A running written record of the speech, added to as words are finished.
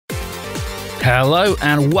Hello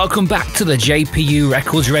and welcome back to the JPU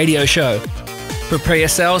Records radio show. Prepare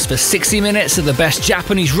yourselves for 60 minutes of the best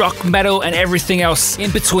Japanese rock, metal and everything else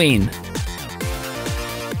in between.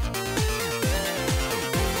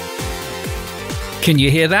 Can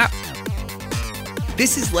you hear that?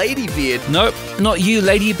 This is LADYBEARD. Nope, not you,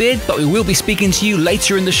 LADYBEARD, but we will be speaking to you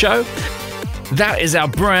later in the show. That is our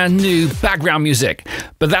brand new background music.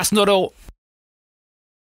 But that's not all.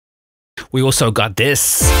 We also got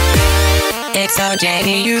this. It's a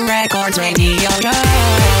JPU Records radio show.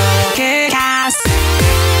 Kick-ass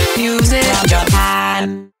music from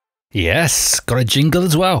Japan. Yes, got a jingle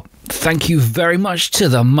as well. Thank you very much to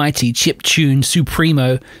the mighty chiptune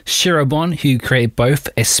supremo Shirobon, who created both,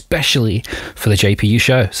 especially for the JPU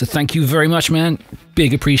show. So thank you very much, man.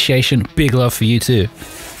 Big appreciation, big love for you too.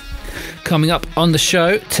 Coming up on the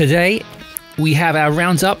show today, we have our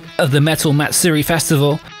roundup of the Metal Matsuri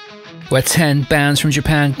Festival, where 10 bands from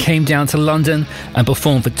Japan came down to London and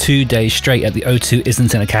performed for 2 days straight at the O2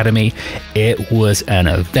 Islington Academy. It was an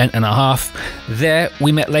event and a half. There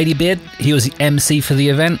we met LADYBEARD. He was the MC for the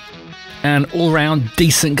event, an all-round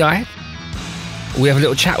decent guy. We have a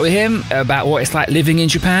little chat with him about what it's like living in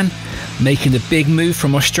Japan, making the big move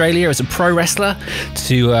from Australia as a pro wrestler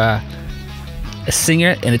to a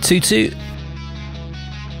singer in a tutu.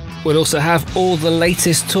 We'll also have all the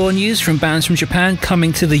latest tour news from bands from Japan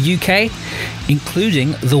coming to the UK,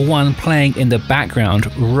 including the one playing in the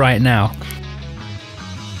background right now.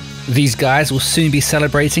 These guys will soon be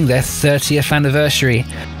celebrating their 30th anniversary,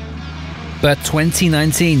 but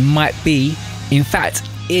 2019 might be, in fact,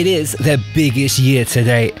 it is their biggest year to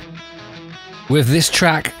date. With this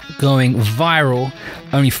track going viral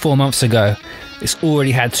only 4 months ago, it's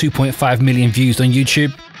already had 2.5 million views on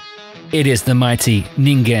YouTube. It is the mighty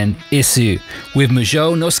Ningen Isu with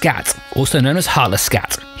Mujo no Scat, also known as Heartless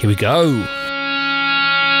Scat. Here we go. 「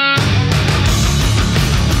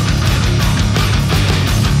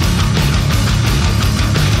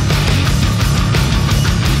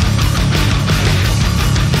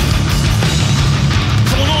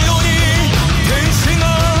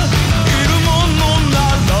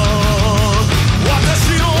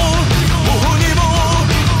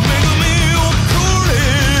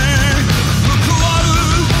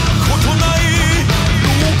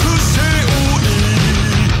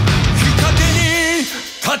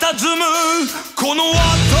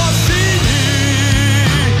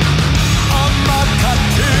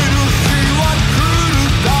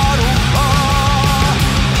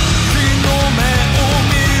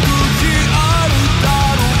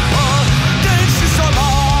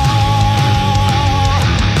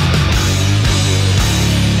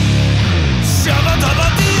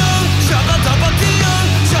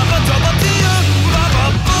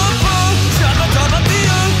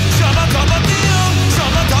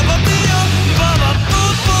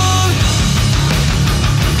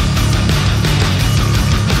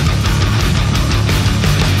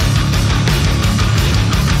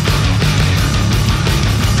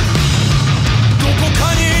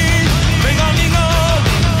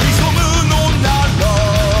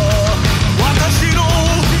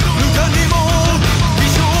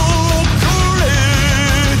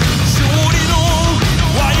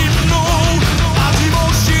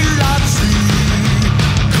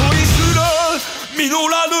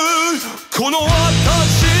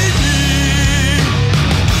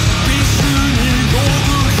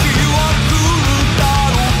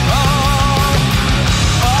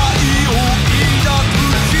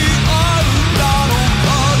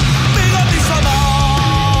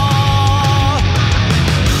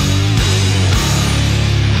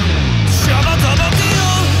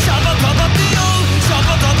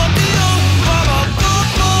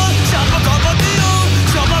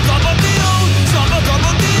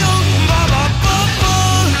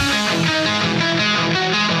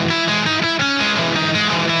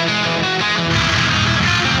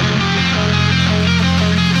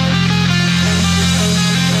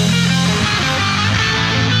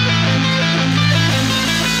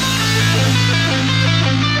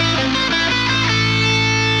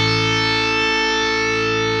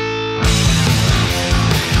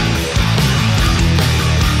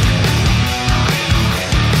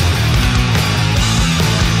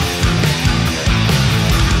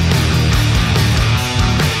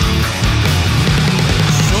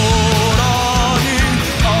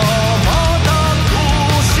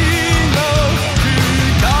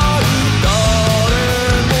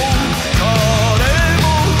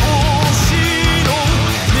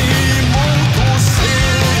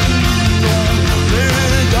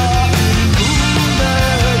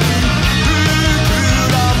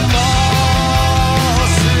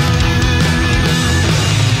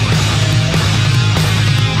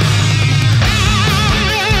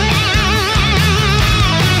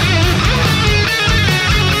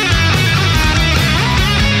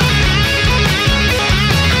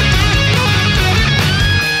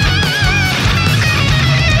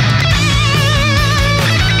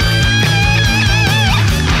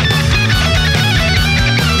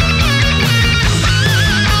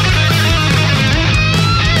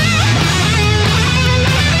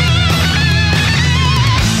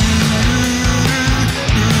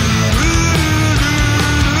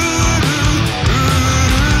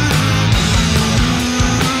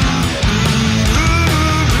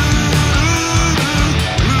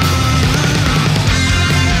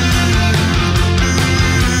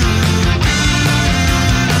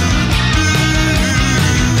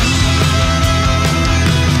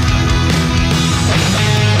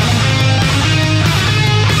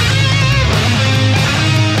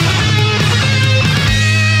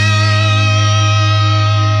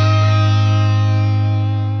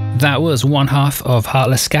That was one half of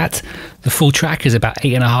Heartless Scat. The full track is about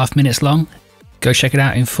 8.5 minutes long. Go check it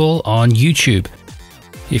out in full on YouTube.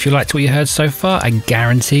 If you liked what you heard so far, I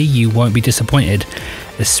guarantee you won't be disappointed,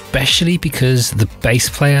 especially because the bass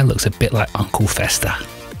player looks a bit like Uncle Fester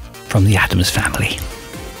from the Addams Family.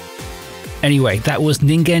 Anyway, that was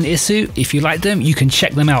Ningen Isu. If you like them, you can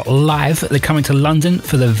check them out live. They're coming to London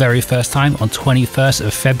for the very first time on 21st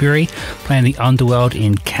of February, playing the Underworld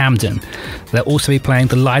in Camden. They'll also be playing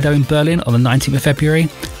the Lido in Berlin on the 19th of February,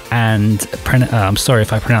 and I'm sorry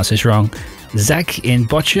if I pronounce this wrong, Zach in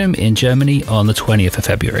Bochum in Germany on the 20th of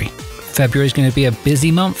February. February is going to be a busy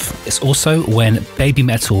month. It's also when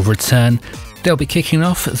BABYMETAL return. They'll be kicking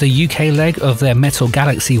off the UK leg of their Metal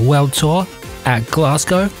Galaxy World Tour at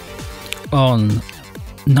Glasgow on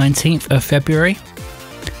 19th of February.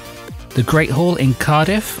 The Great Hall in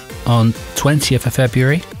Cardiff on 20th of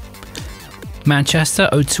February. Manchester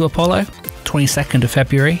O2 Apollo, 22nd of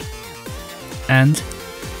February. And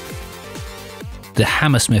the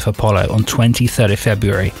Hammersmith Apollo on 23rd of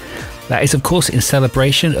February. That is, of course, in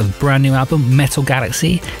celebration of the brand new album Metal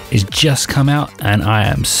Galaxy. It's just come out and I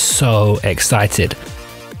am so excited.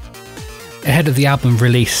 Ahead of the album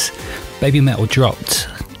release, BABYMETAL dropped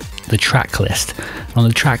the track list. On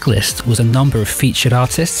the track list was a number of featured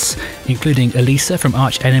artists, including Elisa from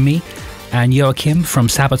Arch Enemy and Joachim from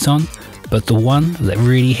Sabaton. But the one that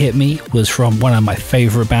really hit me was from one of my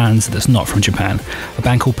favourite bands that's not from Japan, a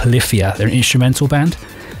band called Polyphia. They're an instrumental band.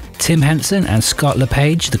 Tim Henson and Scott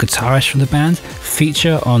LePage, the guitarist from the band,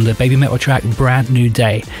 feature on the BABYMETAL track Brand New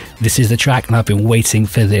Day. This is the track and I've been waiting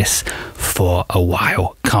for this for a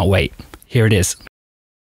while. Can't wait. Here it is.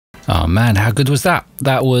 Oh man, how good was that?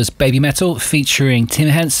 That was BABYMETAL featuring Tim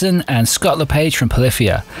Henson and Scott LePage from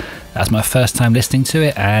Polyphia. That's my first time listening to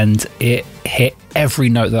it and it hit every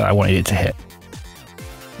note that I wanted it to hit.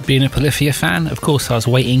 Being a Polyphia fan, of course I was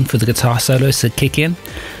waiting for the guitar solos to kick in.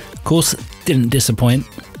 Of course, didn't disappoint.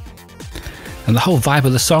 And the whole vibe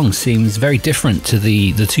of the song seems very different to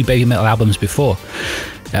the two BABYMETAL albums before.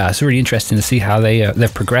 It's really interesting to see how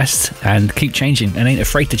they've progressed and keep changing and ain't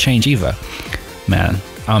afraid to change either. Man,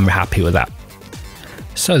 I'm happy with that.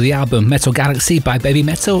 So the album Metal Galaxy by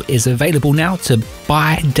BABYMETAL is available now to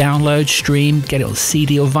buy, download, stream, get it on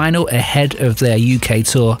CD or vinyl ahead of their UK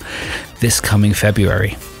tour this coming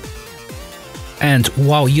February. And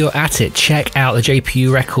while you're at it, check out the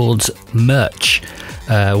JPU Records merch.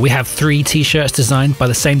 We have 3 t-shirts designed by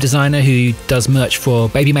the same designer who does merch for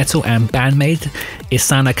BABYMETAL and Bandmade,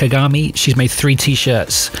 Isana Kagami. She's made 3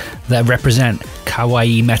 t-shirts that represent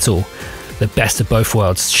kawaii metal, the best of both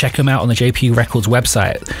worlds. Check them out on the JPU Records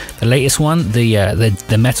website. The latest one,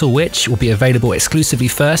 the Metal Witch, will be available exclusively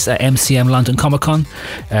first at MCM London Comic Con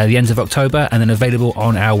the end of October, and then available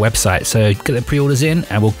on our website. So get the pre-orders in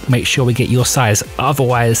and we'll make sure we get your size.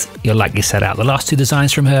 Otherwise, you're likely set out. The last 2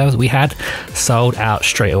 designs from her that we had sold out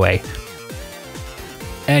straight away.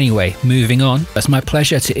 Anyway, moving on. It's my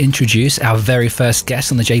pleasure to introduce our very first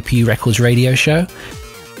guest on the JPU Records radio show.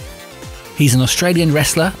 He's an Australian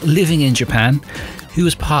wrestler living in Japan who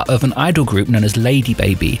was part of an idol group known as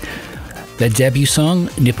LADYBEARD. Their debut song,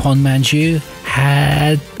 Nippon Manju,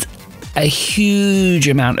 had a huge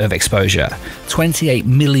amount of exposure. 28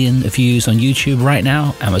 million views on YouTube right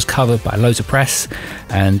now and was covered by loads of press.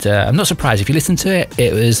 And I'm not surprised if you listen to it.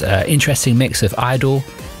 It was an interesting mix of idol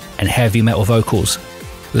and heavy metal vocals.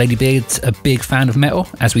 LADYBEARD's a big fan of metal,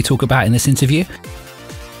 as we talk about in this interview.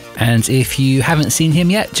 And if you haven't seen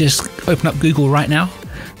him yet, just open up Google right now,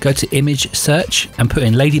 go to image search and put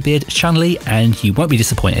in LADYBEARD Chun-Li and you won't be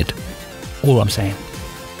disappointed. All I'm saying.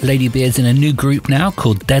 LADYBEARD's in a new group now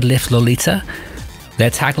called Deadlift Lolita.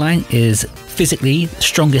 Their tagline is physically the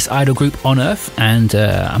strongest idol group on earth, and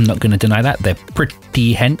I'm not going to deny that. They're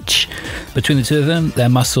pretty hench. Between the two of them, their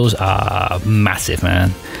muscles are massive,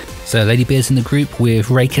 man. So LADYBEARD's in the group with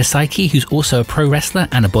Reika Saiki, who's also a pro wrestler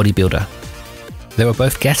and a bodybuilder. They were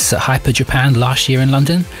both guests at Hyper Japan last year in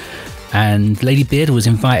London, and LADYBEARD was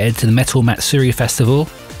invited to the Metal Matsuri Festival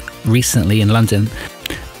recently in London,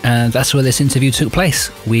 and that's where this interview took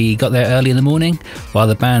place. We got there early in the morning while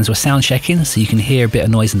the bands were sound checking, so you can hear a bit of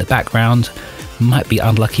noise in the background. Might be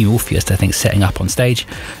Unlucky Morpheus, I think, setting up on stage,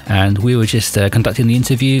 and we were just conducting the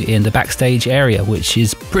interview in the backstage area, which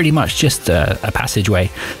is pretty much just a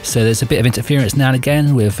passageway. So there's a bit of interference now and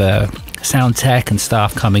again with sound tech and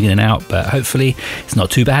staff coming in and out, but hopefully it's not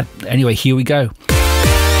too bad. Anyway, here we go.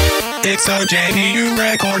 It's a JPU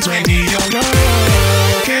Records radio show.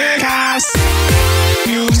 Kick-ass.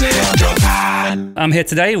 Music Japan. I'm here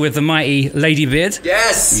today with the mighty LADYBEARD.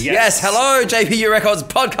 Yes. Hello, JPU Records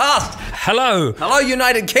Podcast. Hello. Hello,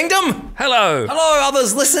 United Kingdom. Hello. Hello,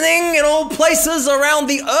 others listening in all places around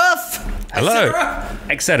the earth. Hello.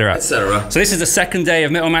 Etc. Etc. So this is the second day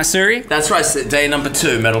of Metal Matsuri. That's right, day number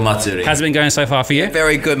 2, Metal Matsuri. How's it been going so far for you?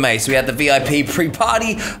 Very good, mate. So we had the VIP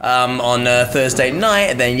pre-party on Thursday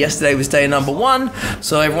night, and then yesterday was day number 1.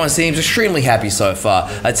 So everyone seems extremely happy so far.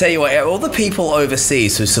 I tell you what, all the people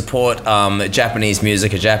overseas who support Japanese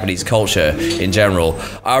music and Japanese culture in general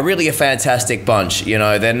are really a fantastic bunch. You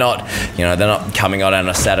know, they're not coming out on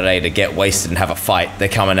a Saturday to get wasted and have a fight. They're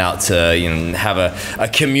coming out to have a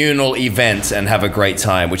communal event and have a great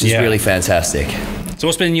time, which is really fantastic. So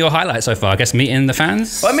what's been your highlight so far? I guess meeting the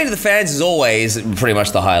fans? Well, meeting the fans is always pretty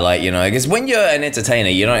much the highlight, because when you're an entertainer,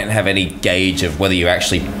 you don't have any gauge of whether you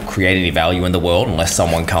actually create any value in the world unless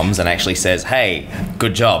someone comes and actually says, hey,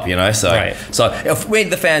 good job, So if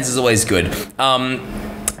meeting the fans is always good.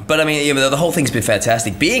 But I mean, the whole thing's been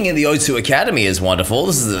fantastic. Being in the O2 Academy is wonderful.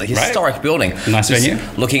 This is a historic building. Nice venue.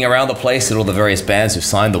 Looking around the place at all the various bands who've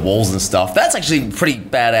signed the walls and stuff. That's actually pretty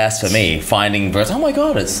badass for me. Finding, oh my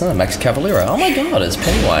god, it's Max Cavalera. Oh my god, it's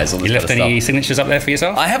Pennywise. All this you left any signatures up there for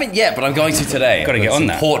yourself? I haven't yet, but I'm going to today. Got to get on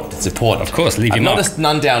that. It's important. Of course, leave your mark. I noticed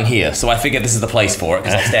none down here, so I figured this is the place for it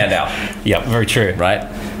because I'll stand out. Yeah, very true. Right.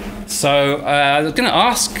 So I was going to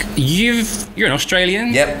ask, you're an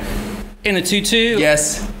Australian. Yep. In a tutu.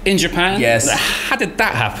 Yes. In Japan? Yes. How did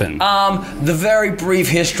that happen? The very brief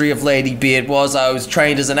history of LADYBEARD was I was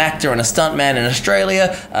trained as an actor and a stuntman in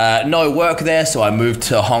Australia. No work there, so I moved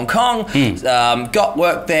to Hong Kong. Got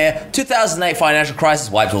work there. 2008 financial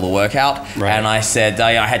crisis wiped all the work out. Right. And I said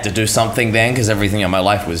I had to do something then because everything in my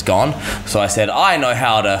life was gone. So I said, I know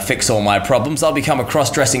how to fix all my problems. I'll become a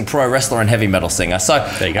cross-dressing pro wrestler and heavy metal singer. So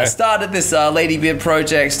there you go. I started this LADYBEARD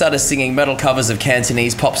project, started singing metal covers of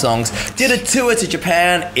Cantonese pop songs, did a tour to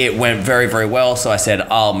Japan. It went very, very well, so I said,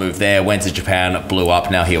 I'll move there, went to Japan, blew up,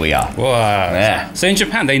 now here we are. Wow. Yeah. So in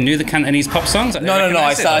Japan, they knew the Cantonese pop songs? No,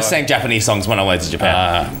 I sang Japanese songs when I went to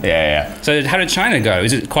Japan. Yeah. So how did China go?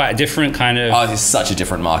 Is it quite a different kind of... Oh, it's such a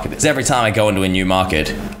different market. It's every time I go into a new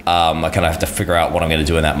market, I kind of have to figure out what I'm going to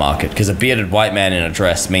do in that market, because a bearded white man in a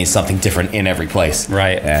dress means something different in every place.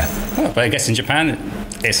 Right. Yeah. Oh, but I guess in Japan,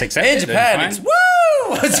 it's accepted. In Japan, it's woo!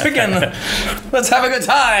 Let's have a good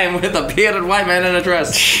time with a bearded white man in a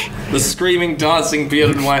dress. The screaming, dancing,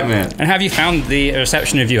 bearded white man. And have you found the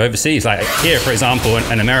reception of you overseas? Like here, for example,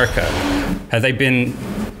 in America, have they been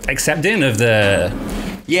accepting of the...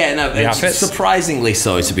 Yeah, no, it's surprisingly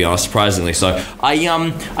so, to be honest, surprisingly so. I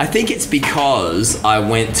think it's because I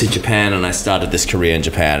went to Japan and I started this career in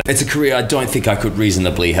Japan. It's a career I don't think I could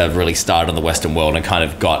reasonably have really started in the Western world and kind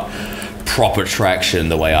of got proper traction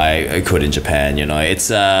the way I could in Japan,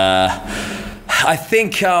 It's, I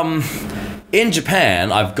think, in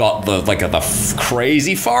Japan, I've got the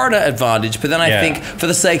crazy foreigner advantage, but then I think for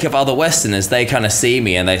the sake of other Westerners, they kind of see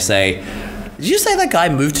me and they say, did you say that guy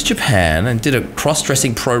moved to Japan and did a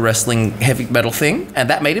cross-dressing pro wrestling heavy metal thing, and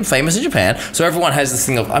that made him famous in Japan? So everyone has this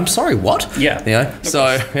thing of, I'm sorry, what? Yeah.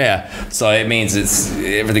 So it means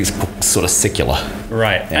everything's sort of secular.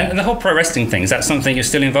 Right. Yeah. And the whole pro wrestling thing, is that something you're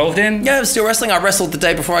still involved in? Yeah, I'm still wrestling. I wrestled the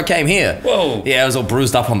day before I came here. Whoa. Yeah, I was all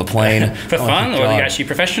bruised up on the plane. For fun, or are you actually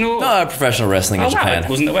professional? No, professional wrestling in Japan. Wow,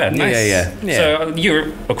 wasn't aware. Nice. Yeah. So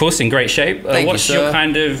you're, of course, in great shape. What's your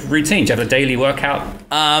kind of routine? Do you have a daily workout?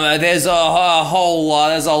 There's a whole lot.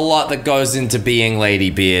 There's a lot that goes into being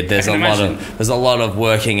LADYBEARD. There's a lot of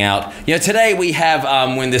working out. Today we have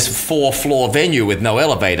in this 4-floor venue with no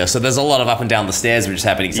elevator, so there's a lot of up and down the stairs which is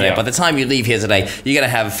happening today. Yeah. By the time you leave here today, you're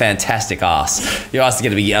gonna have a fantastic ass. Your ass is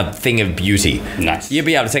gonna be a thing of beauty. Nice. You'll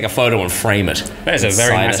be able to take a photo and frame it. That is a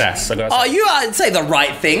very nice ass. Oh, you say the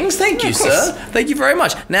right things. Thank you, sir. Thank you very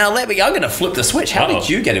much. Now I'm gonna flip the switch. How did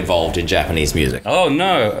you get involved in Japanese music? Oh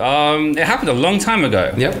no, it happened a long time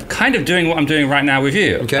ago. Yep. Kind of doing what I'm doing right now with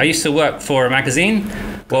you. Okay. I used to work for a magazine.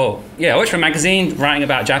 Well, yeah, I worked for a magazine writing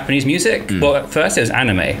about Japanese music. Well, at first it was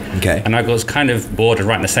anime. Okay. And I was kind of bored of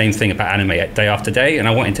writing the same thing about anime day after day, and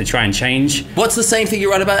I wanted to try and change. What's the same thing you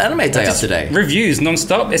write about anime day after day? Reviews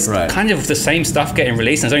non-stop. It's kind of the same stuff getting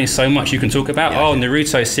released, and there's only so much you can talk about. Oh,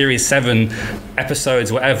 Naruto Series 7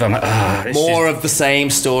 episodes, whatever. I'm like, more of the same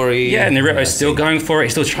story. Yeah, Naruto's still going for it.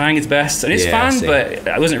 He's still trying his best, and it's fun, but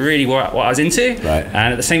it wasn't really what I was into. Right.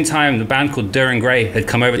 And at the same time, the band called Duran Gray had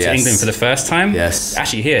come over to England for the first time. Yes.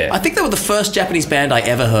 Actually, actually here. I think they were the first Japanese band I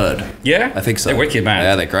ever heard. Yeah? I think so. They're wicked, man.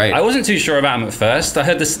 Yeah, they're great. I wasn't too sure about them at first. I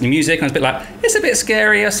heard this music and I was a bit like, it's a bit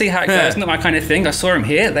scary. I'll see how it goes. Not my kind of thing. I saw them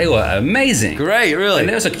here. They were amazing. Great, really. And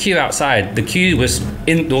there was a queue outside. The queue was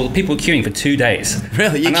people were queuing for 2 days.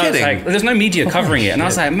 Really? You're and kidding? I was like, there's no media covering it. And I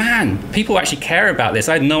was like, man, people actually care about this.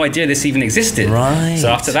 I had no idea this even existed. Right. So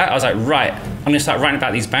after that, I was like, right, I'm going to start writing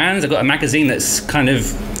about these bands. I've got a magazine that's kind of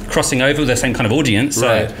crossing over with the same kind of audience. So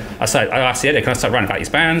Right. I asked the editor, can I start writing about these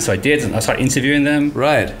bands? So I did, and I started interviewing them.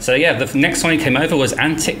 Right. So yeah, the next one who came over was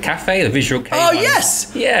Antic Cafe, the Visual K. Oh, one.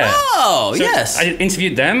 yes. Yeah. Oh, So yes. I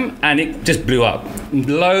interviewed them, and it just blew up.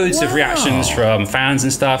 Loads of reactions from fans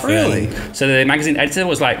and stuff. Really? And so the magazine editor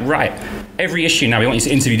was like, right, every issue now we want you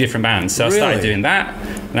to interview different bands. So I started Really? doing that.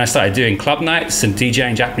 And I started doing club nights and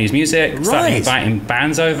DJing Japanese music. Started Right. inviting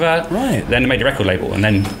bands over. Right. Then I made a record label, and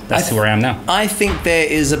then that's where I am now. I think there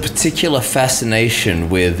is a particular fascination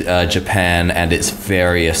with Japan and its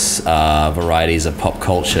various varieties of pop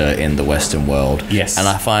culture in the Western world. Yes. And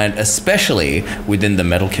I find especially within the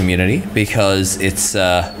metal community, because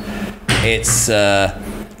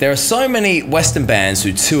there are so many Western bands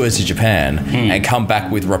who tour to Japan and come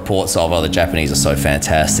back with reports of, oh, the Japanese are so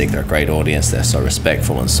fantastic, they're a great audience, they're so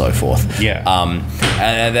respectful and so forth. Yeah.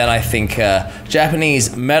 And then I think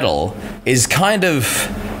Japanese metal is kind of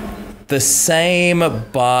the same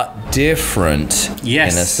but different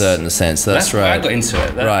Yes. in a certain sense. That's right. Why I got into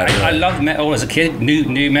it. Right, I loved metal as a kid.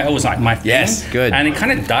 New metal was like my thing. Yes, good. And it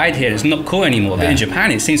kind of died here. It's not cool anymore. But in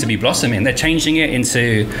Japan, it seems to be blossoming. They're changing it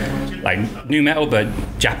into like new metal, but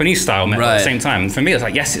Japanese style metal at the same time. For me, it's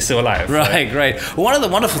like, yes, it's still alive. Right, great. Well, one of the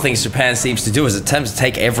wonderful things Japan seems to do is it tends to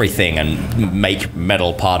take everything and make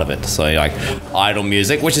metal part of it. So like idol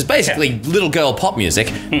music, which is basically little girl pop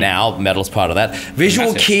music. Now metal's part of that.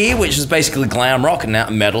 Visual Kei, which is basically glam rock, and now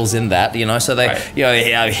metal's in that. You know, so they,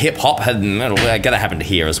 hip hop had metal. That happened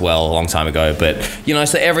here as well a long time ago. But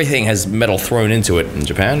so everything has metal thrown into it in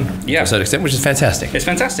Japan to a certain extent, which is fantastic. It's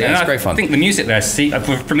fantastic. Yeah, it's great fun. I think the music there,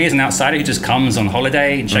 for me as an outsider who just comes on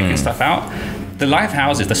holiday and checking stuff out, the live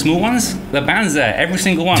houses, the small ones, the bands there, every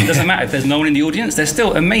single one, doesn't matter if there's no one in the audience, they're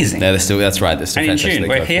still amazing. Yeah, that's right. They're still and in fantastic. tune.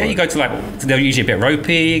 Where here you go to they're usually a bit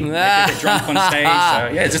ropey, a bit drunk on stage.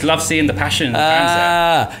 So yeah, just love seeing the passion of the bands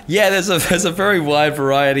there. Yeah, there's a very wide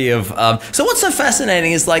variety of. So what's so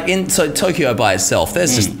fascinating is Tokyo by itself,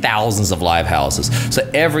 there's just thousands of live houses. So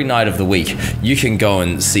every night of the week you can go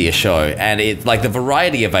and see a show, and it the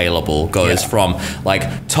variety available goes from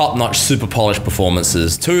top-notch, super polished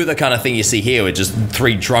performances to the kind of thing you see here with just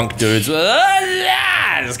 3 drunk dudes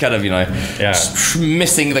just kind of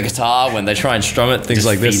missing the guitar when they try and strum it, things just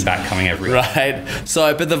like this. Feedback coming everywhere. Right.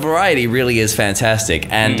 So, but the variety really is fantastic.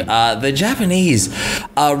 And the Japanese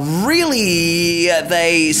are really,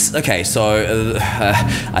 I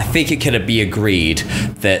think it can be agreed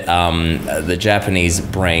that the Japanese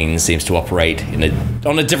brain seems to operate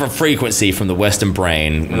on a different frequency from the Western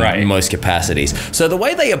brain in most capacities. So the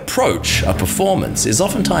way they approach a performance is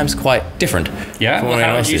oftentimes quite different. Yeah? Well,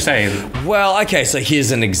 how would you say? Well, okay, so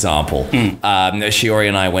here's an example. Shiori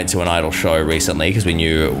and I went to an Idol show recently because we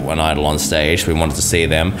knew an Idol on stage. We wanted to see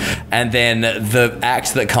them. And then the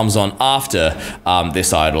act that comes on after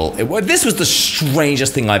this Idol, this was the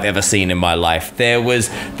strangest thing I've ever seen in my life. There was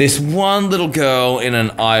this one little girl in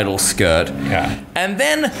an Idol skirt. Yeah. And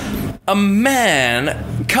then a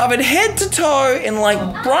man covered head to toe in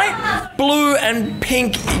bright blue and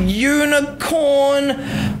pink unicorn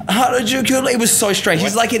Harajuku. It was so strange.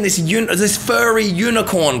 He's in this furry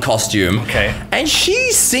unicorn costume. Okay. And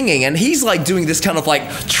she's singing, and he's doing this kind of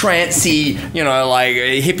trancey,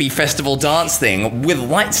 hippie festival dance thing with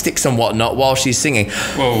light sticks and whatnot while she's singing.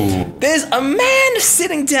 Whoa. There's a man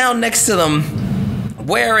sitting down next to them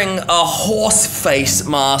wearing a horse face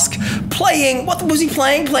mask, playing, what was he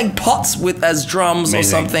playing? Playing pots as drums or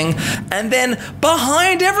something. And then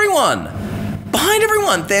behind everyone,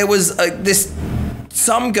 there was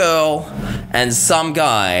some girl and some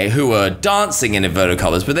guy who were dancing in inverted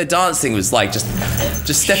commas, but their dancing was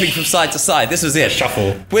just stepping from side to side. This was it.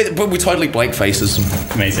 Shuffle. We're totally blank faces.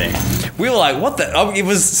 Amazing. We were like, what the? It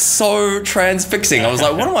was so transfixing. I was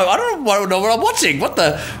like, what am I? I don't know what I'm watching.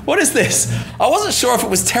 What is this? I wasn't sure if it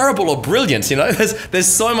was terrible or brilliant. There's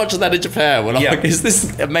so much of that in Japan. When I'm like, is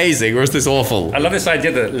this amazing or is this awful? I love this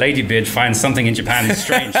idea that LADYBEARD finds something in Japan that's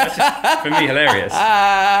strange. That's just, for me, hilarious.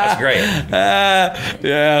 That's great.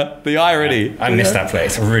 Yeah, the irony. I miss that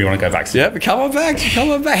place. I really want to go back to it. Yeah, come on back.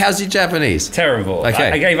 How's your Japanese? Terrible.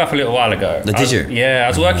 Okay. I gave up a little while ago. Did you? Yeah, I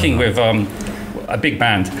was working with a big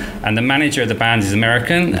band, and the manager of the band is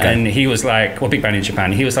American, and he was like, well, big band in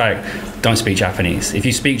Japan. He was like, don't speak Japanese. If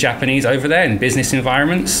you speak Japanese over there in business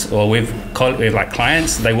environments or with like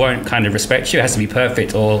clients, they won't kind of respect you. It has to be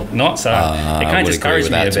perfect or not. So it kind of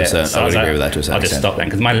discouraged me a bit. So I would agree with that to a certain extent. I'll just stop then,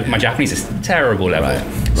 because my Japanese is terrible level.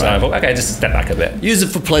 So I thought, okay, just step back a bit. Use it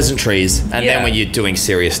for pleasantries, and then when you're doing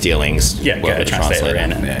serious dealings, get a translator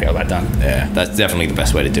in and get all that done. Yeah, that's definitely the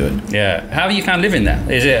best way to do it. Yeah. How have you found living there?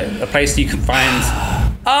 Is it a place you can find?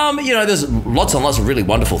 There's lots and lots of really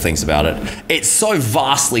wonderful things about it. It's so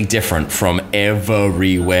vastly different from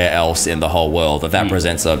everywhere else in the whole world that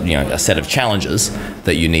presents a set of challenges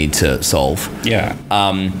that you need to solve. Yeah.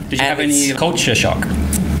 Did you have any culture shock?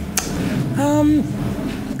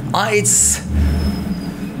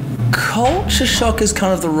 Culture shock is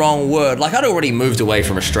kind of the wrong word. Like, I'd already moved away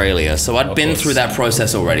from Australia, so I'd been through that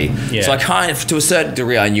process already. Yeah. So I kind of, to a certain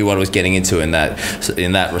degree, I knew what I was getting into in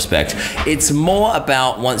that respect. It's more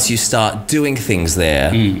about once you start doing things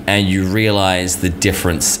there and you realize the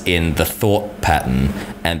difference in the thought pattern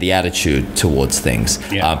and the attitude towards things,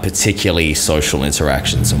 particularly social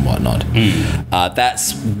interactions and whatnot.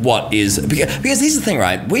 That's what is, because here's the thing,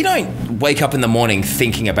 right? We don't wake up in the morning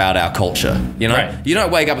thinking about our culture, you know? Right. You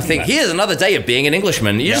don't wake up and think, here's another day of being an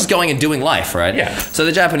Englishman. You're just going and doing life, right? Yeah. So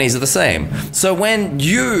the Japanese are the same. So when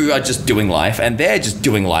you are just doing life and they're just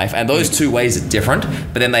doing life, and those two ways are different,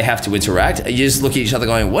 but then they have to interact, you just look at each other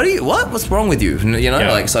going, what's wrong with you? You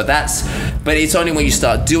know, so but it's only when you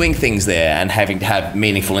start doing things there and having to have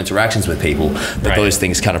meaningful interactions with people that those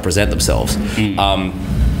things kind of present themselves.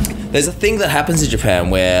 There's a thing that happens in Japan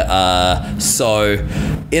where, so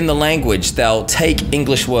in the language, they'll take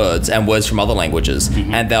English words and words from other languages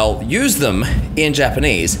and they'll use them in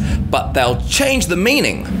Japanese, but they'll change the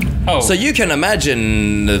meaning. So you can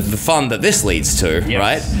imagine the fun that this leads to,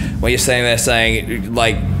 right? When you're saying,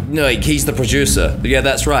 like, no, he's the producer. Yeah,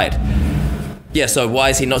 that's right. Yeah, so why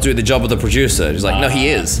is he not doing the job of the producer? He's like, no, he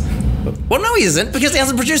is. Well, no, he isn't, because he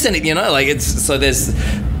hasn't produced anything, like so there's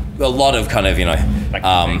a lot of kind of,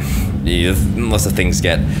 lots of things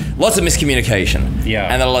lots of miscommunication.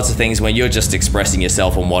 Yeah. And there are lots of things when you're just expressing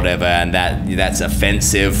yourself on whatever, and that's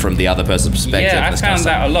offensive from the other person's perspective. Yeah, I found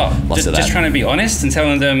that a lot. Just trying to be honest and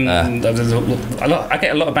telling them, I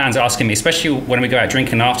get a lot of bands asking me, especially when we go out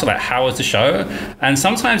drinking after, like, how was the show? And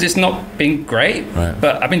sometimes it's not been great,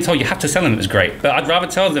 but I've been told you have to tell them it was great. But I'd rather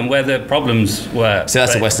tell them where the problems were. So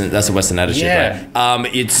that's a Western attitude, right?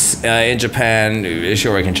 It's in Japan,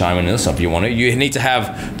 sure, I can chime in on this if you want to. You need to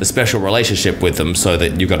have the special relationship with them so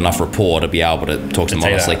that you've got enough rapport to be able to talk to them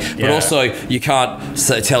honestly. But also, you can't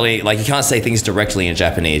you can't say things directly in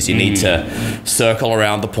Japanese. You need to circle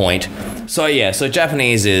around the point. So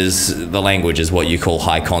Japanese the language is what you call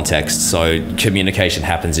high context. So communication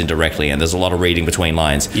happens indirectly, and there's a lot of reading between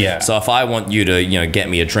lines. Yeah. So if I want you to get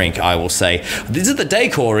me a drink, I will say, "Is the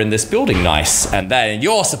decor in this building nice?" And then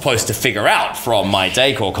you're supposed to figure out from my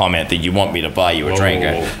decor comment that you want me to buy you a drink.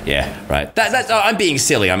 Yeah, right. That's I'm being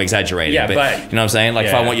silly. I'm exaggerating. Yeah, but you know what I'm saying? Like,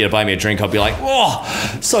 if I want you to buy me a drink, I'll be like, "Oh,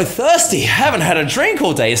 so thirsty. Haven't had a drink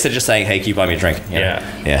all day." Instead of just saying, "Hey, can you buy me a drink?"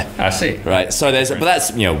 Yeah. I see. Right. So but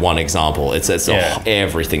that's one example. It's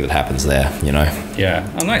everything that happens there, Yeah.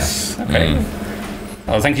 Oh, nice. Okay.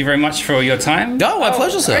 Well, thank you very much for your time. No, my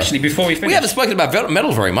pleasure, sir. Actually, before we finish, we haven't spoken about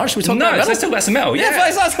metal very much. We talked about metal. Let's talk about some metal.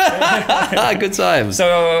 Yeah. Good times.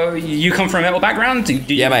 So you come from a metal background?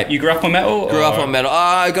 Mate. You grew up on metal? Grew up on metal.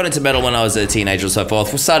 I got into metal when I was a teenager and so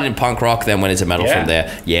forth. We started in punk rock, then went into metal from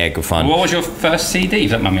there. Yeah, good fun. What was your first CD,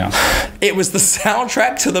 if that mind me asking? It was the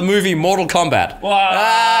soundtrack to the movie Mortal Kombat.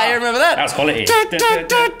 Wow. You remember that? That was quality.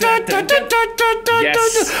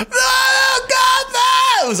 Yes. Oh, God,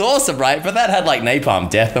 that was awesome, right? But that had like Napalm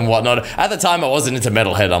Death and whatnot. At the time, I wasn't into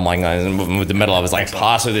metalhead. I'm like, with the metal, I was like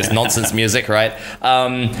part of this nonsense music, right?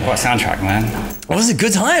 What soundtrack, man? It was a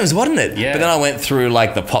good times, wasn't it? Yeah. But then I went through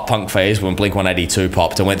like the pop punk phase when Blink-182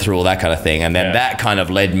 popped. I went through all that kind of thing, and then that kind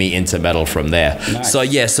of led me into metal from there. Nice. So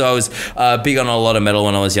I was big on a lot of metal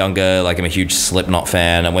when I was younger. Like, I'm a huge Slipknot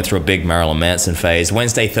fan. I went through a big Marilyn Manson phase.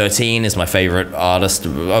 Wednesday 13 is my favorite artist,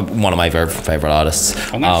 one of my very favorite artists.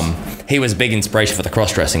 Oh, nice. He was a big inspiration for the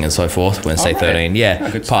cross-dressing and so forth. Wednesday 13,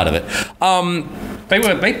 part of it.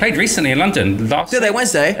 They played recently in London. Did they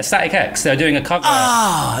Wednesday? Static X. They're doing a cover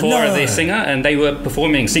for the singer, and they were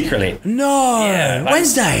performing secretly. No,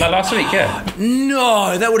 Wednesday. Like last week,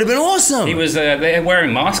 No, that would have been awesome. He was. They were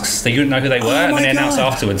wearing masks, so you didn't know who they were, and then they announced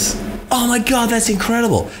afterwards. Oh my God, that's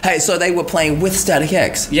incredible. Hey, so they were playing with Static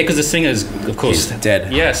X? Yeah, because the singer's, of course, he's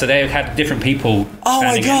dead. Yeah, so they had different people. Oh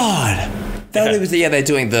my God. They're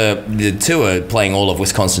doing the tour, playing all of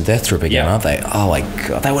Wisconsin Death Trip again, aren't they? Oh my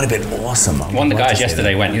god, that would have been awesome. One of the guys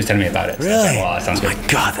yesterday went. He was telling me about it. Really? So wow, that sounds good. Oh my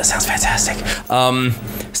god, that sounds fantastic.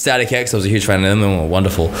 Static X, I was a huge fan of them. They were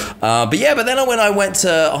wonderful. But then when I went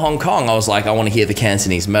to Hong Kong, I was like, I want to hear the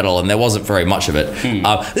Cantonese metal, and there wasn't very much of it.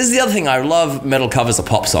 This is the other thing. I love metal covers of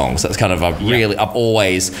pop songs. That's kind of I've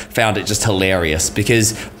always found it just hilarious,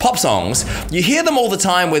 because pop songs, you hear them all the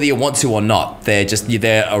time whether you want to or not.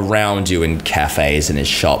 They're around you in cafes and in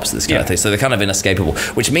shops, this kind of thing. So they're kind of inescapable,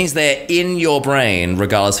 which means they're in your brain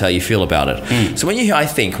regardless of how you feel about it. So when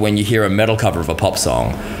you hear a metal cover of a pop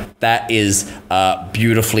song, that is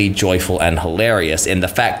beautifully joyful and hilarious in the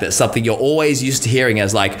fact that something you're always used to hearing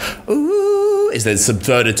as like, ooh, is then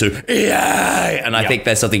subverted to, yeah. And I think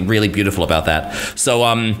there's something really beautiful about that. So,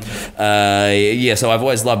 so I've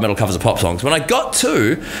always loved metal covers of pop songs. When I got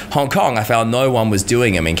to Hong Kong, I found no one was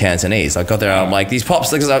doing them in Cantonese. I got there and I'm like, these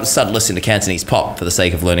pops, because I started listening to Cantonese pop for the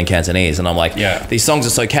sake of learning Cantonese. And I'm like, these songs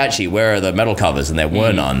are so catchy. Where are the metal covers? And there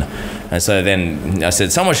were none. And so then I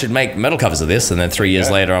said, someone should make metal covers of this. And then 3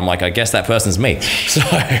 years later, I'm like, I guess that person's me. So,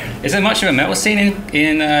 is there much of a metal scene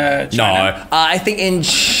in China? No, I think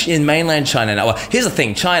in mainland China now. Well, here's the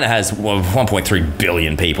thing: China has 1.3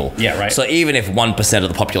 billion people. Yeah, right. So even if 1% of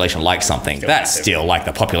the population likes something, that's still like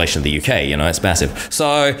the population of the UK. You know, it's massive.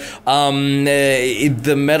 So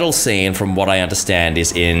the metal scene, from what I understand,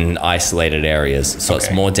 is in isolated areas. So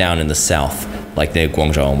it's more down in the south, like near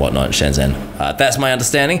Guangzhou and whatnot, Shenzhen. That's my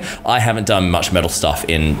understanding. I haven't done much metal stuff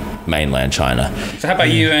in mainland China. So how about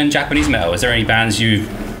you and Japanese metal? Is there any bands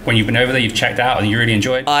when you've been over there, you've checked out and you really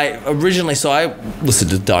enjoyed? I listened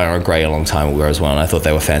to Dire and Grey a long time ago as well, and I thought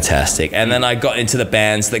they were fantastic. And then I got into the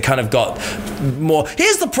bands that kind of got more.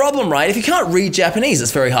 Here's the problem, right? If you can't read Japanese,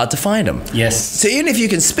 it's very hard to find them. Yes. So even if you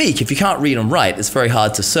can speak, if you can't read and write, it's very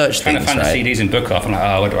hard to search things. Trying to find the CDs and book off. I'm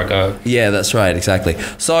like, where do I go? Yeah, that's right, exactly.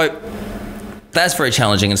 So that's very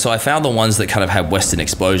challenging, and so I found the ones that kind of had Western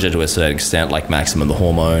exposure to a certain extent, like Maximum the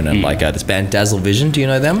Hormone and like this band Dazzle Vision. Do you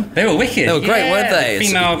know them? They were wicked. They were great, weren't they? The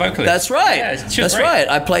female vocalist. That's right. Yeah, that's right.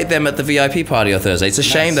 I played them at the VIP party on Thursday. It's a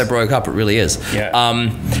shame they broke up. It really is. Yeah.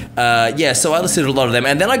 So I listened to a lot of them,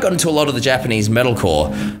 and then I got into a lot of the Japanese metalcore.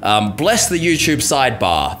 Bless the YouTube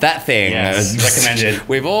sidebar. That thing. Yes, recommended.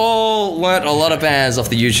 We've all learnt a lot of bands off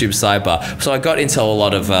the YouTube sidebar. So I got into a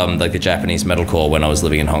lot of like the Japanese metalcore when I was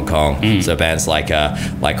living in Hong Kong. So bands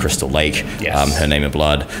like Crystal Lake, Her Name in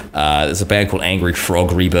Blood. There's a band called Angry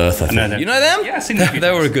Frog Rebirth. I think. You know them? Yeah, I've seen them.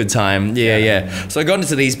 They were a good time. Yeah. So I got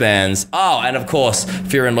into these bands. Oh, and of course,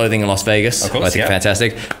 Fear and Loathing in Las Vegas. Of course, I think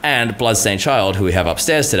fantastic. And Bloodstained Child, who we have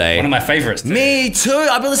upstairs today. One of my favorites. Me too.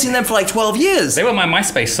 I've been listening to them for like 12 years. They were my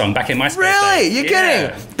MySpace song back in MySpace. Really? You're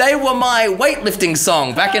kidding? They were my weightlifting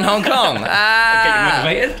song back in Hong Kong. Get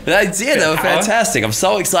you motivated? They did. They were fantastic. I'm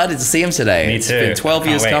so excited to see them today. Me too. It's been 12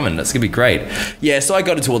 years coming. That's going to be great. Yeah, so I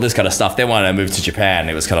got into all this kind of stuff. Then when I moved to Japan,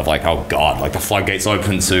 it was kind of like, oh God, like the floodgates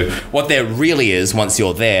open to what there really is once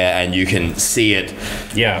you're there and you can see it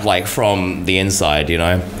like from the inside, you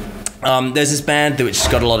know? There's this band which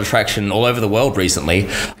has got a lot of traction all over the world recently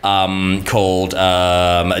called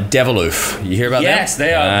Deviloof. You hear about them? Yes,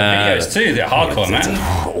 they are. The videos too. They're hardcore, man.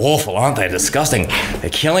 Awful, aren't they? Disgusting. They're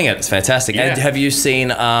killing it. It's fantastic. Yeah. And have you seen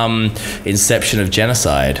Inception of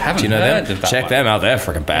Genocide? Haven't Do you know heard them? of that Check them out. They're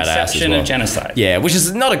freaking badass Inception as well. of Genocide. Yeah, which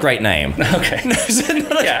is not a great name. Okay.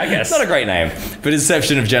 I guess. Not a great name. But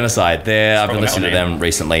Inception of Genocide. I've been listening to them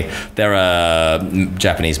recently. They're a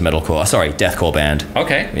Japanese deathcore band.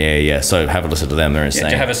 Okay. Yeah. So have a listen to them. They're insane.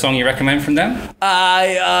 Do you have a song you recommend from them?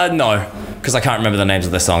 No, because I can't remember the names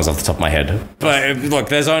of their songs off the top of my head. But look,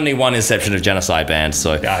 there's only one Inception of Genocide band,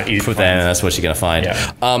 so put that in, that's what you're gonna find.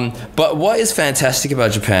 Yeah. But what is fantastic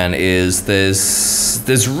about Japan is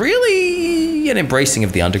there's really an embracing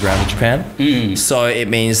of the underground in Japan. So it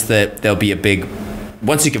means that there'll be a big,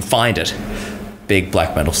 once you can find it, big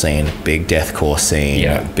black metal scene, big deathcore scene,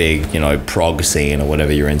 big, prog scene or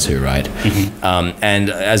whatever you're into, right? And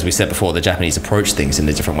as we said before, the Japanese approach things in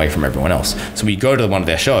a different way from everyone else. So when you go to one of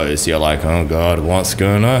their shows, you're like, oh God, what's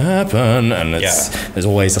gonna happen? And there's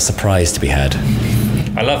always a surprise to be had.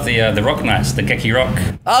 I love the rock nights, the Geki Rock.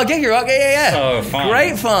 Oh, Geki Rock, yeah. So fun.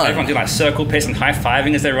 Great fun. Everyone do like circle pits and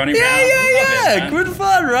high-fiving as they're running around. Yeah. Good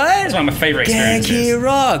fun, right? That's one of my favorite experiences. Geki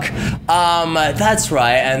Rock. That's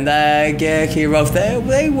right. And Geki Rock,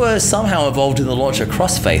 they were somehow involved in the launch of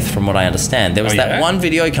Crossfaith, from what I understand. There was one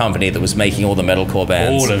video company that was making all the metalcore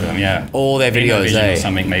bands. All of them, yeah. All their videos, or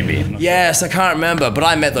something, maybe. Yes, I can't remember, but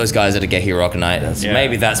I met those guys at a Geki Rock night.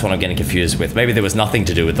 Maybe that's what I'm getting confused with. Maybe there was nothing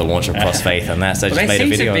to do with the launch of Crossfaith, and that's just made a video.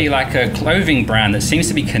 They seem to be like a clothing brand that seems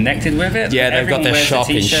to be connected with it. Yeah, they've got their shop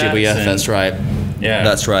in Shibuya. That's right. Yeah.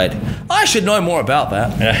 That's right. I should know more about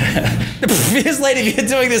that. Here's LADYBEARD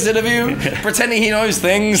doing this interview, pretending he knows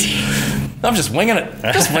things. I'm just winging it.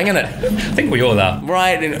 Just winging it. I think we all are.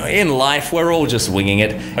 Right, in life, we're all just winging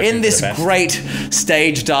it. In this great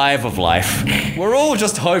stage dive of life, we're all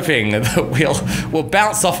just hoping that we'll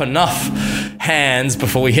bounce off enough hands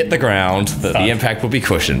before we hit the ground that the impact will be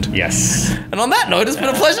cushioned. Yes. And on that note, it's been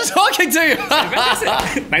a pleasure talking to you.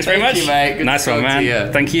 Thanks very much. Thank you, mate. Good nice one,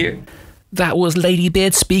 man. Thank you. That was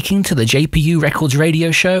LADYBEARD speaking to the JPU Records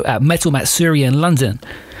radio show at Metal Matsuri in London.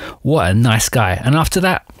 What a nice guy. And after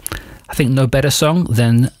that, I think no better song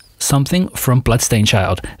than something from Bloodstained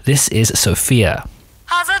Child. This is Sophia.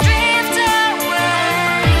 As I drift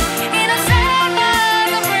away in a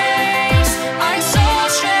summer of race, my soul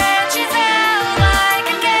stretches out like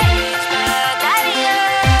a cage, but I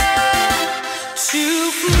yearn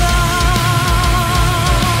to fly.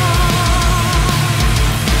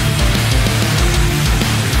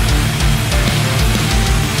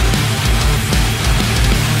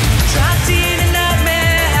 Trapped in a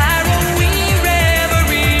nightmare, harrowing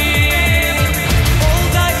reverie. All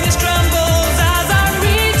darkness trembles as I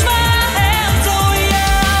reach my hands on you.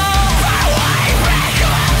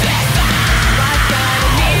 Like a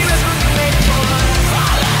miracle you wait for.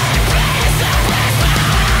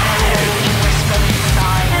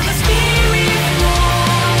 And the spirit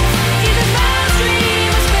flows in the vast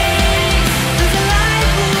dream of space. There's a light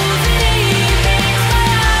pulsing, makes my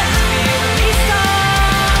eyes feel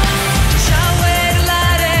restart. Shower the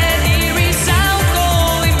light and eerie sound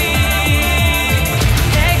calling me.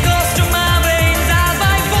 Echoes to my veins as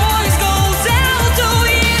my voice goes out to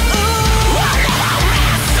you. Like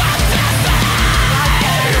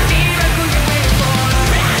a miracle you wait for.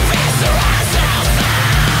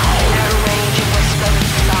 Arrange your whisper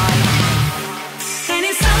inside. And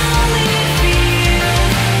it's all it feels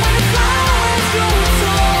when the flowers grow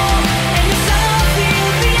tall. And your sound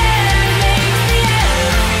fills the air, makes the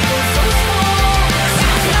air feel so small.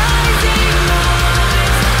 Rising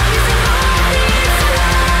noise, listen heartbeats alive. In the sky, my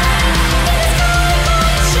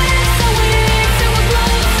shapes are wings, and we're closer than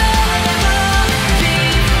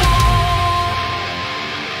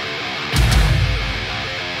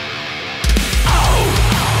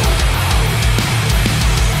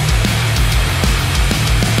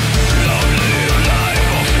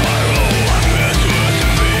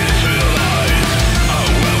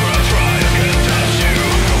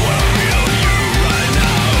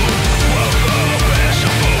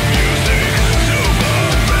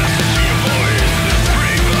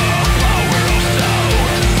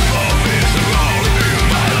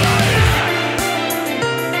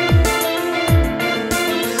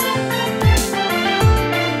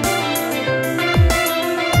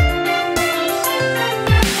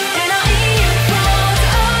And I in front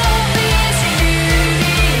of this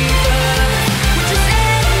universe, which is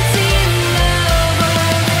empty love.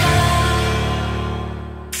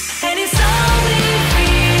 And it's all it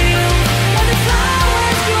feels when the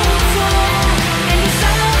flowers grow tall. And your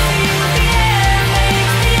sound fills the air,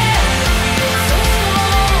 makes the air feel so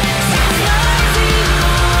small. Rising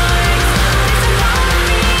noise, listen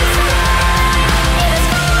heartbeats alive. In the sky,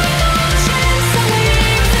 my shapes are wings,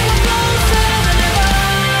 and we're closer than ever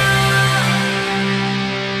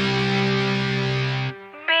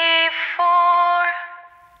before.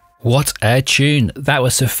 What a tune. That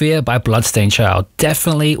was Sophia by Bloodstained Child.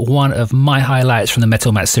 Definitely one of my highlights from the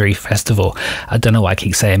Metal Matsuri Festival. I don't know why I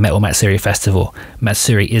keep saying Metal Matsuri Festival.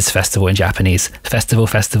 Matsuri is festival in Japanese.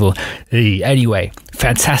 Festival. Anyway,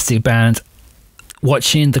 fantastic band.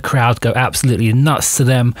 Watching the crowd go absolutely nuts to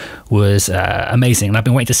them was amazing. And I've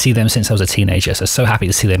been waiting to see them since I was a teenager. So happy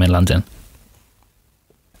to see them in London.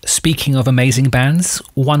 Speaking of amazing bands,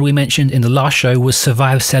 one we mentioned in the last show was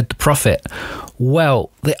Survive Said the Prophet. Well,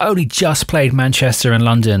 they only just played Manchester and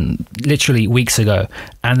London literally weeks ago,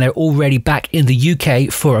 and they're already back in the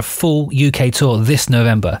UK for a full UK tour this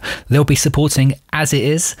November. They'll be supporting As It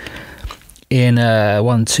Is in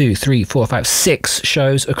 6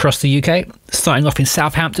 shows across the UK, starting off in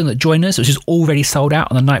Southampton at Joiners, which is already sold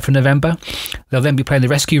out on the 9th of November. They'll then be playing the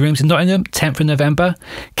Rescue Rooms in Nottingham, 10th of November,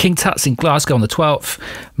 King Tut's in Glasgow on the 12th,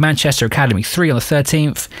 Manchester Academy 3 on the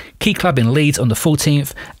 13th, Key Club in Leeds on the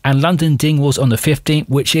 14th, and London Dingwalls on the 15th,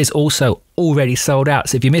 which is also already sold out.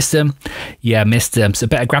 So if you missed them, missed them. So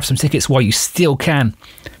better grab some tickets while you still can.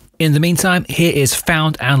 In the meantime, here is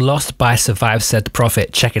Found and Lost by Survive Said the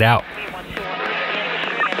Prophet. Check it out.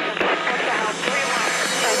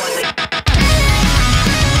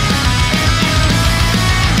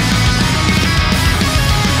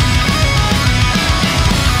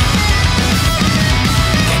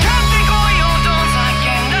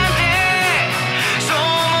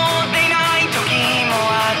 Somos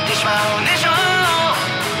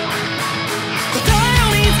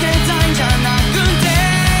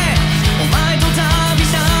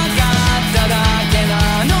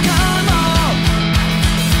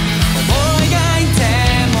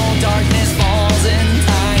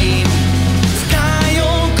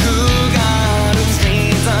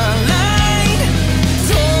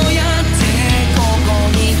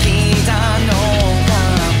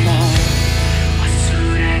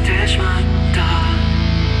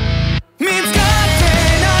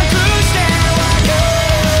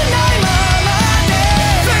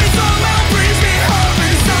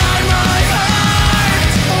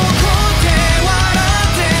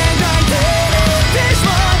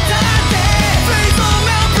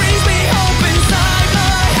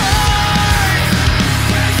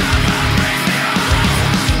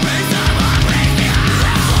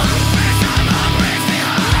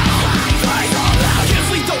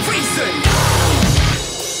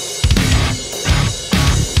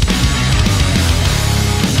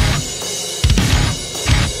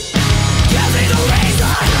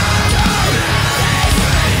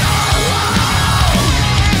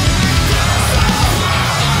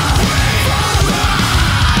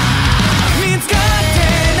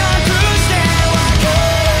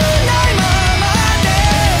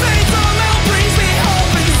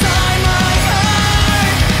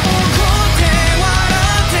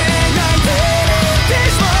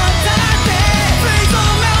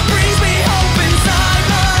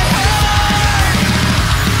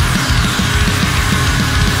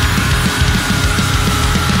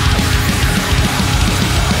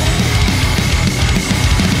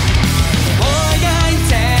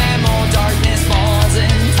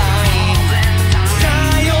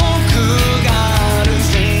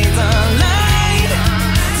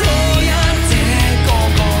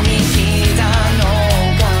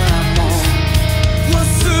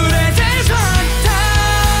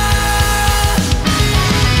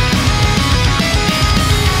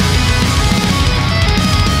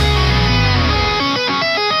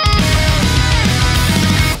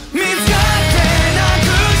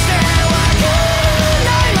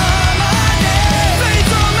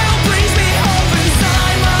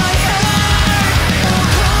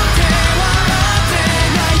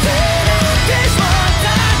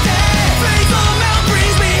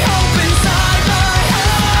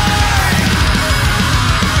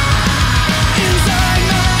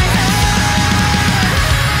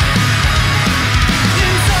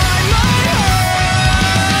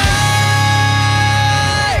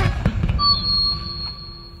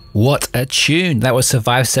What a tune. That was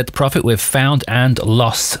Survive Said the Prophet with Found and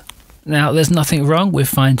Lost. Now, there's nothing wrong with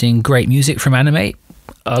finding great music from anime.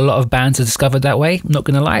 A lot of bands are discovered that way, not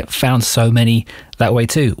gonna lie, found so many that way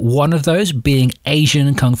too. One of those being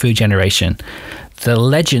Asian Kung Fu Generation. The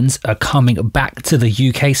Legends are coming back to the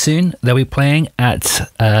UK soon. They'll be playing at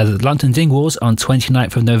the London Dingwalls on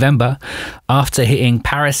 29th of November after hitting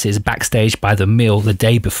Paris's Backstage by the Mill the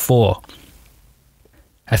day before.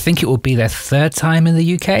 I think it will be their third time in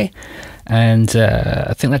the UK, and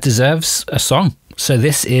I think that deserves a song. So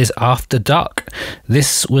this is After Dark.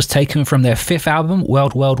 This was taken from their 5th album,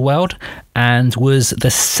 World, World, World, and was the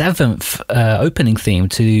 7th opening theme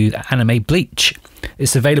to anime Bleach.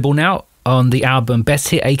 It's available now on the album Best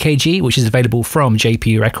Hit AKG, which is available from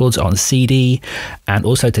JPU Records on CD and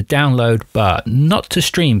also to download, but not to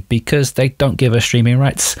stream because they don't give us streaming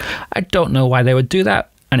rights. I don't know why they would do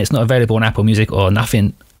that, and it's not available on Apple Music or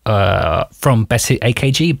nothing from Best Hit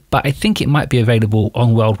AKG, but I think it might be available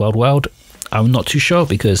on World, World, World. I'm not too sure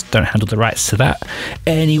because don't handle the rights to that.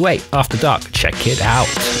 Anyway, After Dark, check it out.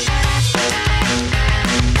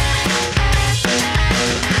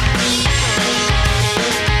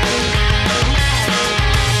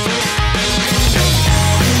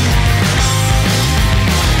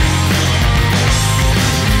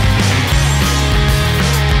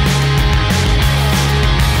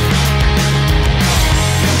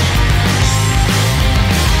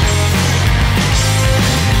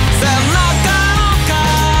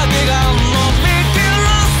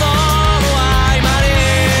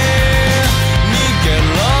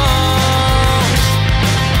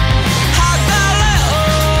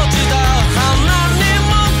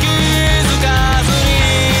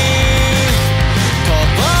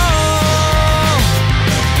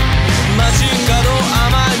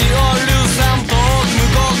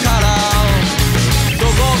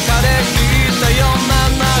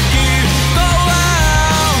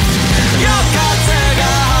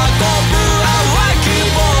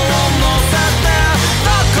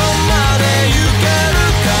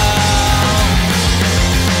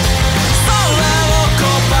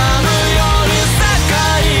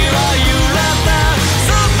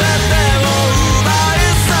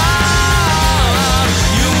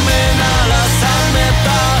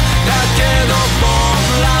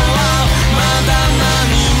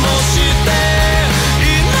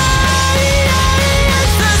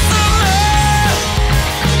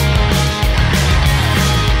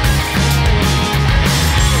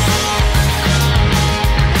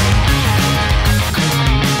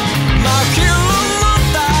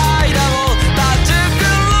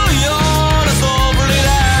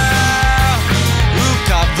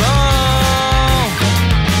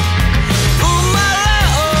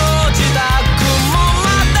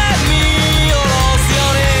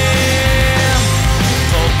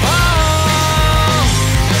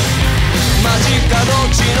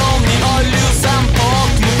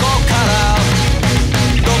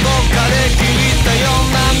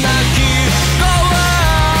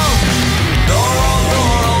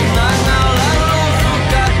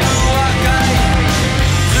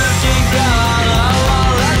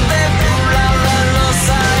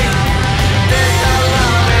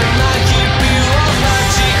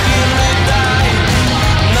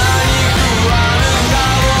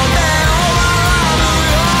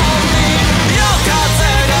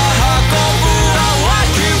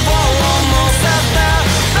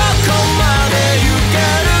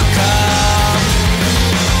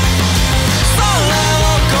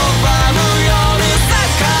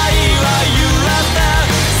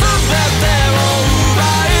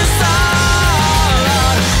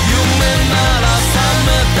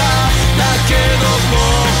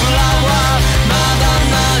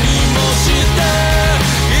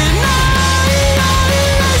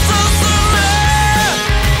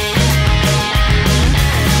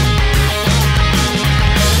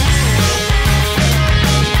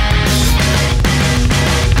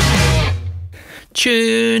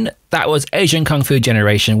 Tune. That was Asian Kung Fu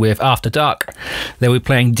Generation with After Dark. They'll be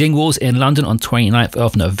playing Dingwalls in London on 29th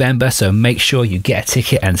of November, so make sure you get a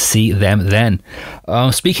ticket and see them then.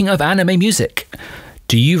 Speaking of anime music,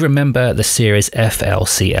 do you remember the series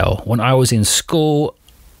FLCL? When I was in school,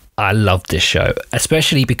 I loved this show,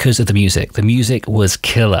 especially because of the music. The music was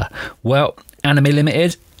killer. Well, Anime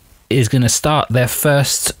Limited is going to start their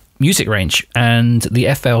first music range, and the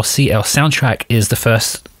FLCL soundtrack is the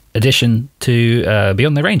first addition to be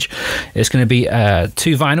on the range. It's going to be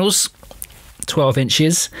 2 vinyls, 12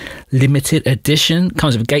 inches, limited edition,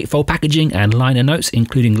 comes with gatefold packaging and liner notes,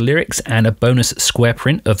 including lyrics and a bonus square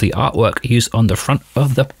print of the artwork used on the front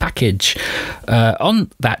of the package.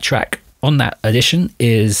 On that track, On that edition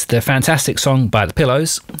is the fantastic song by The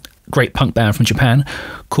Pillows, great punk band from Japan,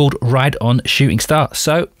 called Ride On Shooting Star.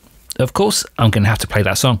 So, of course, I'm going to have to play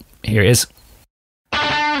that song. Here it is.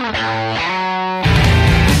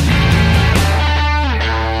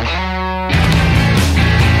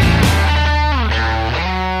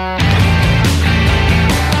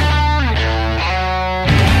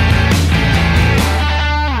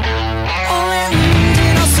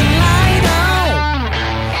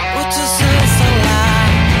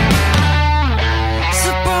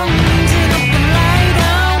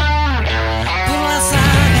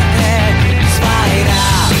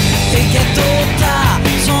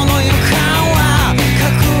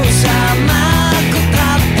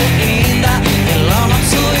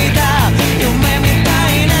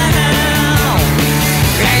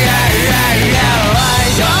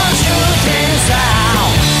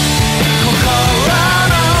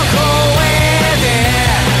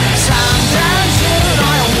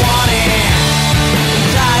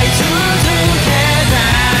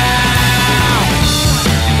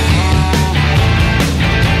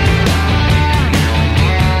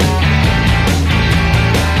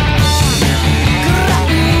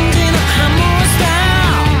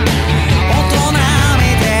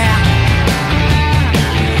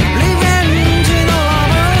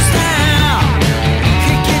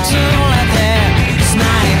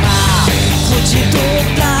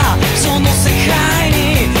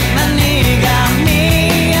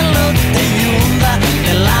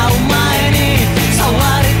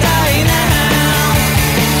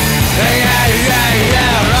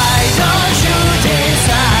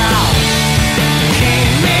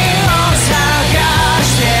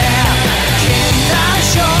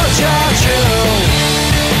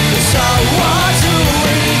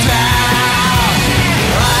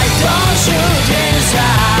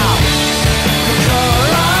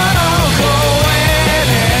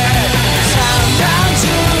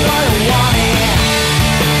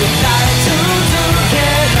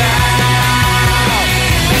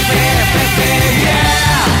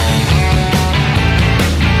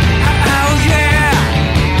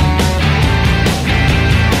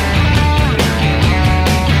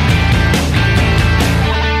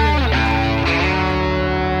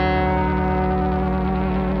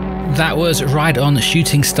 That was Ride On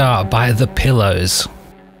Shooting Star by The Pillows.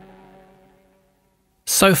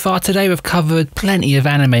 So far today we've covered plenty of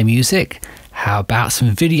anime music. How about some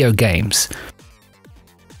video games?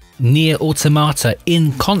 Nier Automata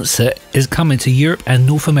in concert is coming to Europe and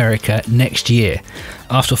North America next year.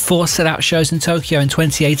 After 4 sellout shows in Tokyo in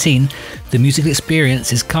 2018, the musical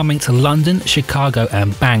experience is coming to London, Chicago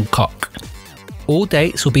and Bangkok. All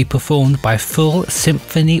dates will be performed by full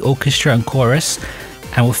symphony orchestra and chorus,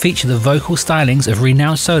 and will feature the vocal stylings of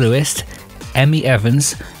renowned soloist Emmy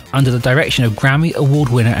Evans under the direction of Grammy Award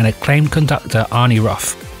winner and acclaimed conductor Arnie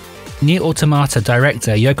Roth. Nier Automata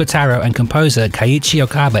director Yoko Taro and composer Keiichi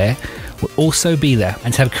Okabe will also be there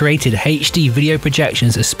and have created HD video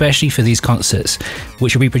projections especially for these concerts,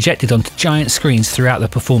 which will be projected onto giant screens throughout the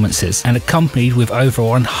performances and accompanied with over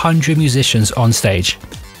 100 musicians on stage.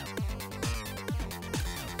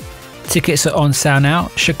 Tickets are on sale now.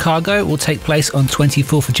 Chicago will take place on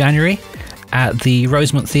 24th of January at the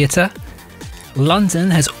Rosemont Theatre.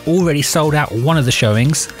 London has already sold out one of the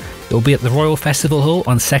showings. It will be at the Royal Festival Hall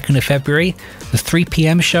on 2nd of February. The 3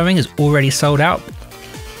 PM showing is already sold out.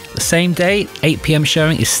 The same day, 8 PM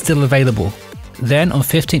showing is still available. Then on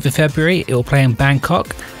 15th of February, it will play in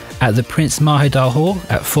Bangkok at the Prince Mahidol Hall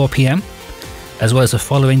at 4 PM, as well as the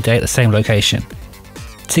following day at the same location.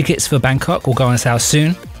 Tickets for Bangkok will go on sale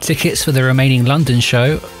soon. Tickets for the remaining London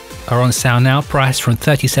show are on sale now, priced from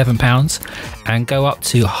 £37 and go up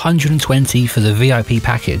to £120 for the VIP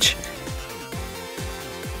package.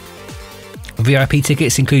 VIP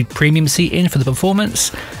tickets include premium seating for the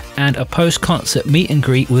performance and a post-concert meet and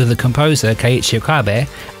greet with the composer Keiichi Okabe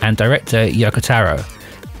and director Yoko Taro,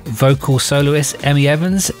 vocal soloist Emmy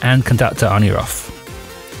Evans and conductor Arnie Roth.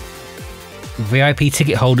 VIP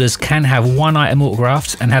ticket holders can have one item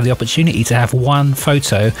autographed and have the opportunity to have one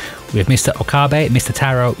photo with Mr. Okabe, Mr.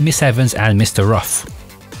 Taro, Miss Evans and Mr. Roth.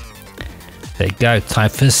 There you go, time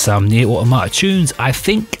for some Nier Automata tunes. I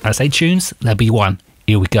say tunes, there'll be one.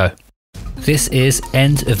 Here we go. This is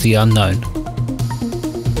End of the Unknown.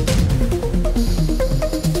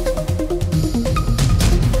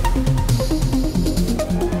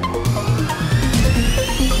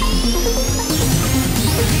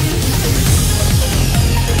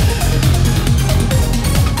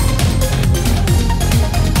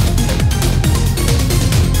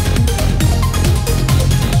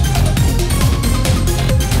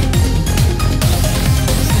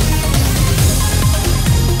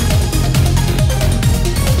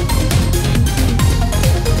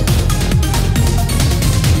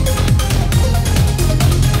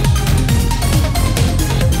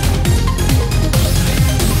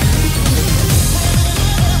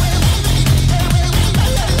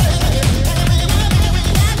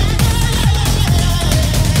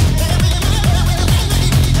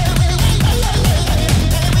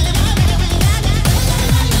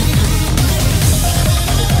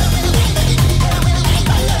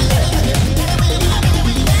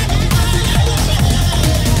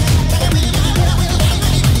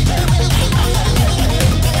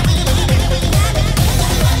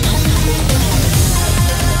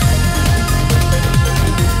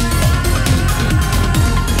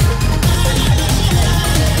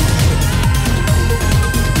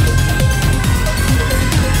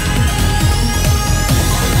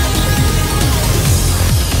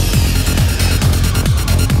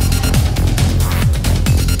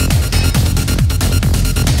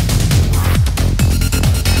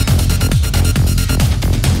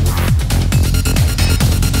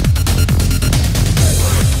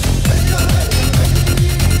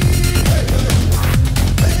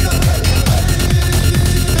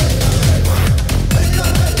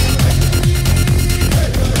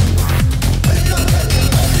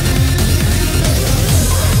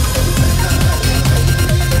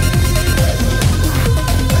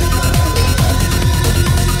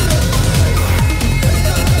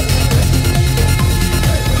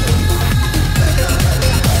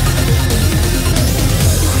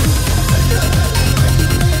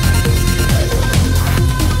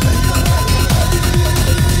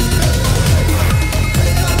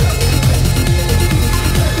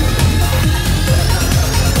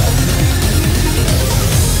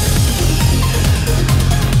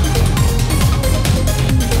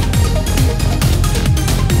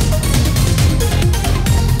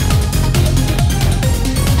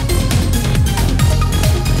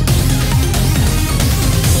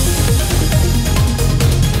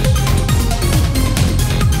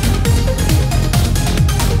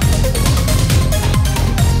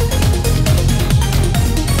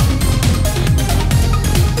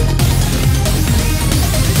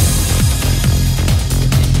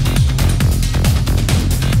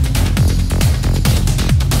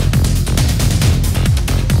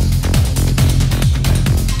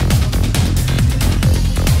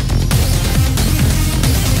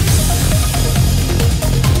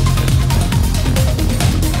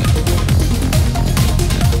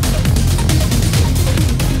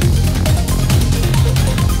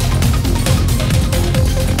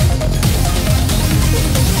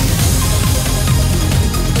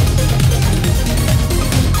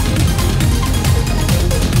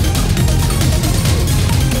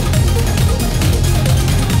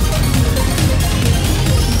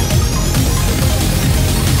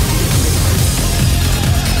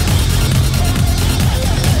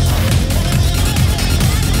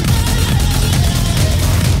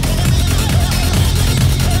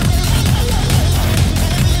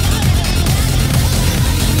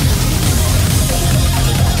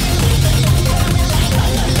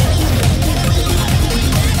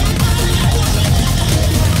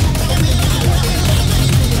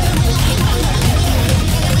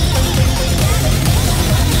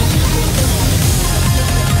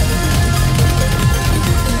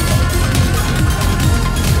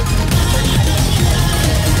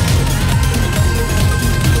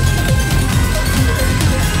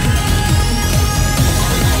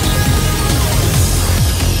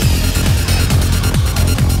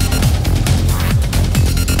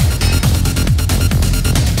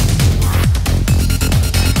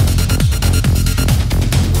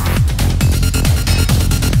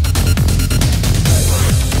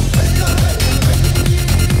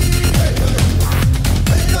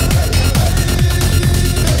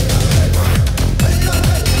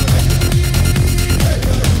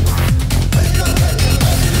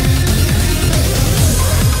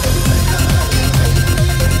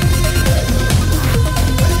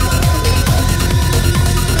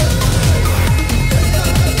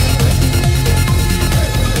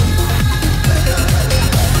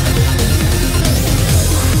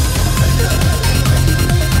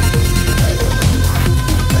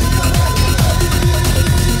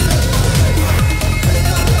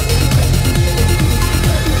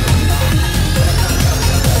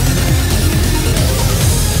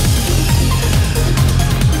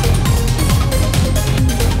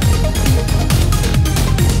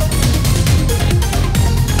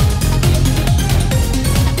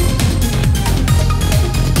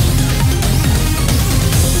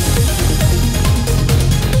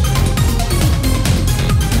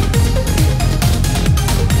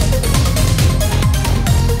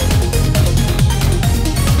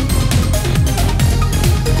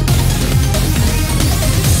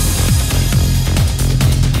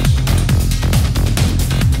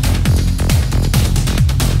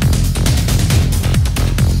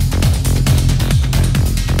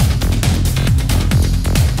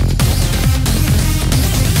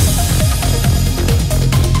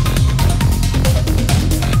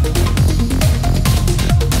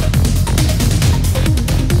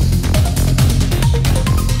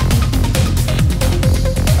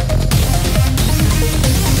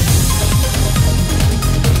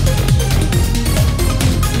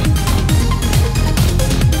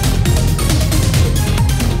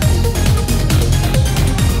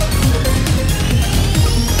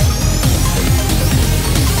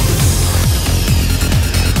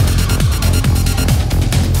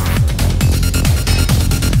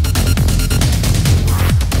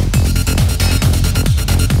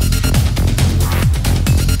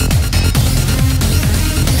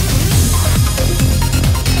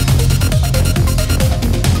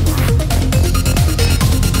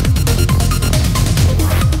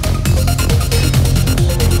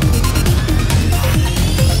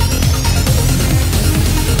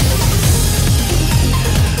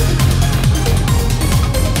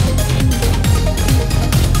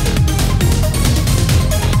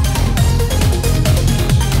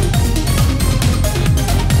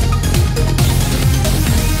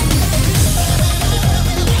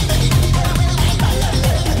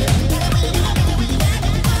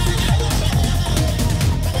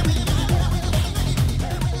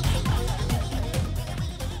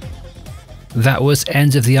 That was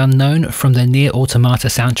End of the Unknown from the Nier Automata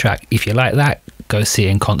soundtrack. If you like that, go see it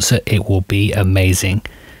in concert. It will be amazing.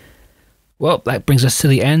 Well, that brings us to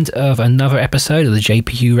the end of another episode of the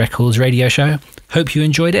JPU Records radio show. Hope you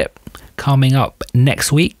enjoyed it. Coming up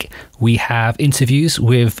next week, we have interviews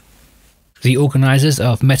with the organisers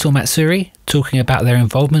of Metal Matsuri, talking about their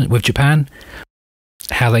involvement with Japan,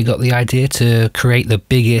 how they got the idea to create the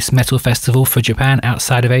biggest metal festival for Japan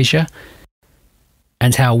outside of Asia,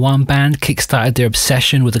 and how one band kickstarted their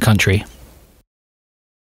obsession with the country.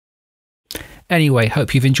 Anyway,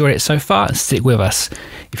 hope you've enjoyed it so far and stick with us.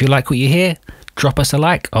 If you like what you hear, drop us a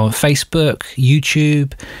like on Facebook,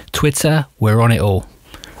 YouTube, Twitter. We're on it all.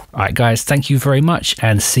 Alright guys, thank you very much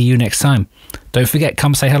and see you next time. Don't forget,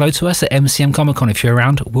 come say hello to us at MCM Comic Con if you're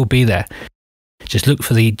around. We'll be there. Just look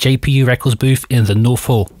for the JPU Records booth in the North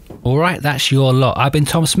Hall. Alright, that's your lot. I've been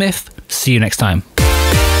Tom Smith. See you next time.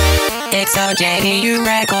 It's the JPU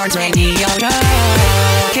Records Radio Show.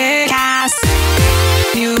 Kick-ass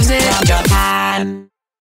music from Japan.